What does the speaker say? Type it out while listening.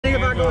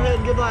I go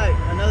ahead and give like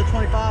another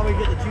 25, we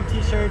get the 2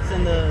 t-shirts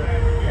and the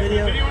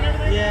video. The video and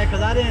everything? Yeah, because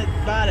I didn't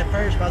buy it at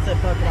first, but I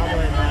said fuck it, I'll go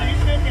ahead and buy You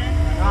it. still can.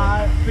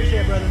 Alright,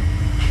 appreciate it, brother.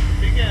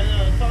 Yeah,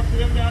 talk to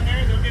them down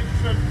there. They'll get you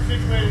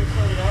situated and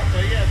started off.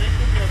 But yeah, they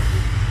should be able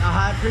to.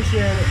 I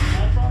appreciate it.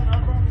 No problem,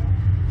 no problem.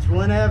 It's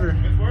whenever.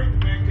 It's worth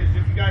it, man, because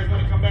if you guys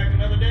want to come back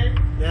another day,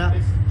 Yeah.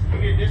 You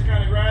get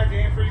discounted rides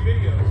and free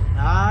videos.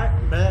 Alright,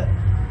 bet.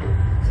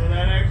 So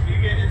that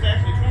actually, it's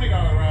actually $20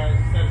 rides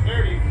instead of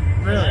 30.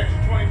 So Really? the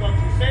extra 20 bucks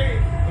you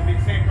save will be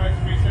the same price as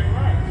 3 second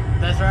rides.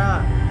 That's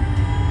right.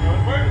 So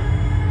it's worth it.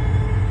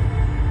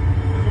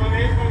 This one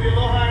is going to be a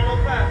little higher, a little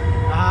faster.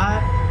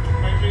 Alright.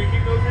 Make sure you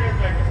keep those hands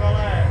back, that's all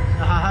I ask.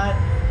 Alright.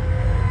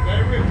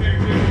 Let it rip,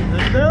 Terry, too.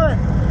 Let's do it.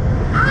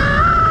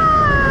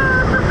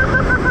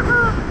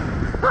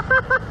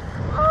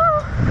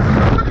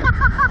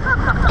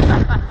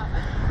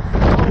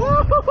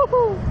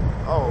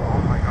 Oh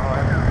my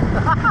god.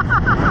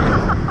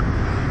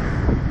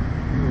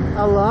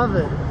 I love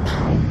it.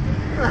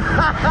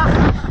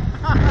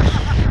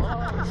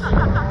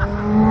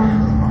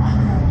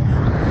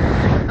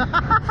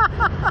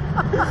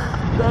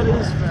 That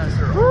is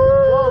faster.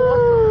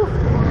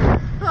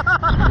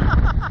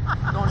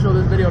 Don't show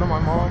this video to my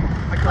mom.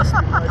 I cussed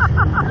her.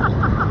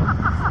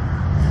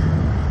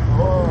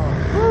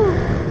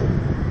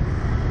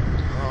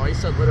 Oh, he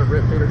said let it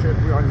rip, Peter Chip.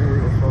 We already knew we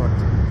were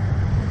fucked.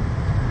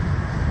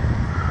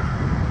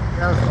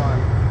 That was fun.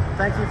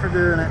 Thank you for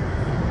doing it.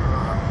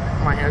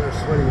 My hands are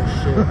sweaty as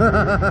shit.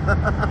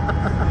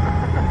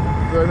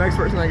 The next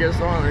person that gets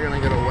on, they're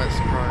gonna get a wet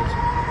surprise.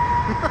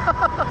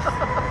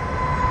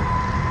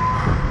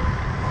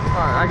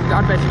 Alright,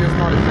 I bet you it's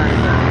not as bad as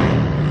that.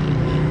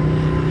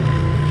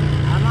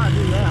 I might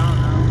do that, I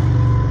don't know.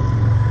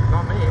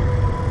 Not me.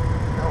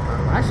 No,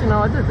 actually,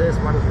 no, I did this.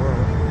 Might as well.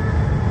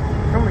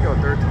 I'm gonna go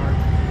 3rd time.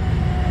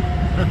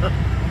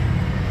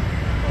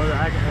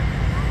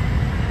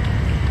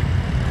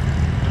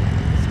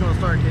 It's gonna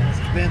start getting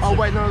expensive. Oh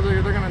wait, no,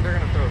 they're gonna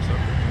throw something.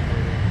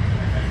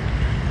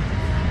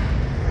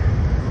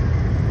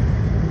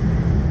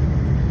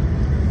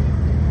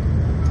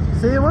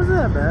 See, it wasn't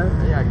that bad.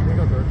 Yeah, can we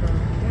go 3rd time?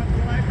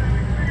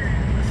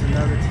 That's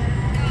another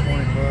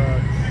 20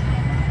 bucks.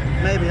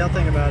 Maybe, I'll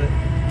think about it.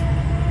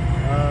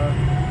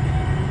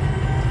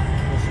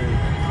 We'll see.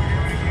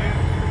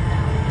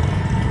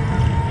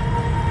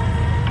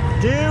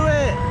 Do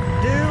it!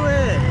 Do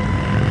it!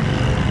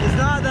 It's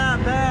not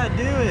that bad,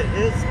 do it.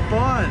 It's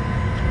fun.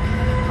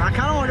 I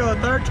kind of want to go a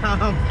 3rd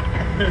time.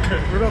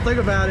 We're going to think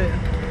about it.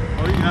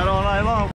 Oh, you got all night long.